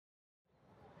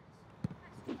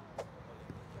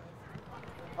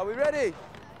Are we ready?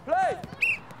 Play!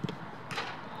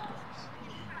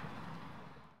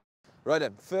 Right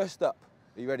then, first up,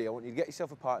 are you ready? I want you to get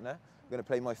yourself a partner. We're going to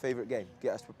play my favourite game.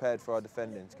 Get us prepared for our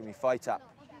defending. It's going to be fight up.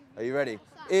 Are you ready?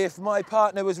 If my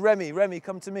partner was Remy,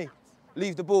 come to me.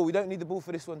 Leave the ball. We don't need the ball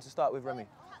for this one to start with, Remy.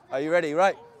 Are you ready?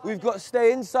 Right. We've got to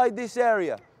stay inside this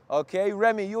area. Okay,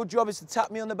 Remy, your job is to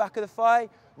tap me on the back of the thigh.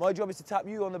 My job is to tap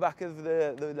you on the back of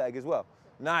the leg as well.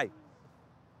 Now,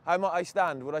 how might I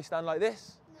stand? Would I stand like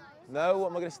this? No. What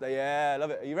am I going to stay? Yeah,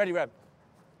 love it. Are you ready, Rem?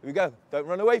 Here we go. Don't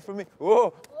run away from me.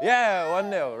 Whoa. Yeah,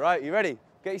 1-0. Right, you ready?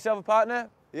 Get yourself a partner.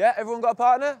 Yeah, everyone got a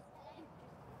partner?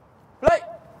 Play.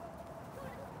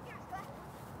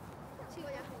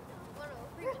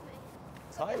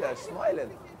 Tyler, smiling.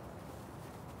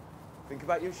 Think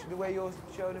about the way you're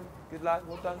showing him. Good lad,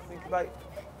 well done. Think about it.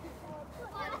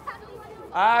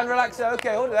 And relax.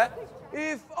 Okay, hold that.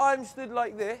 If I'm stood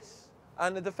like this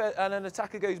and an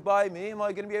attacker goes by me, am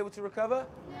I going to be able to recover?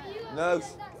 No.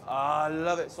 I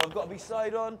love it. So I've got to be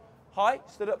side on, high,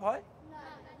 stood up high.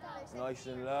 Nice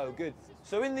and low. Good.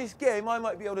 So in this game, I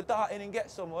might be able to dart in and get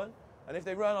someone, and if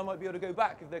they run, I might be able to go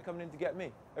back if they're coming in to get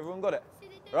me. Everyone got it?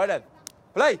 Right then.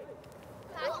 Play.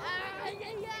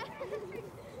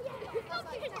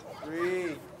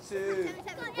 3, 2,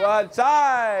 1,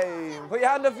 time! Put your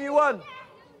hand up if you won.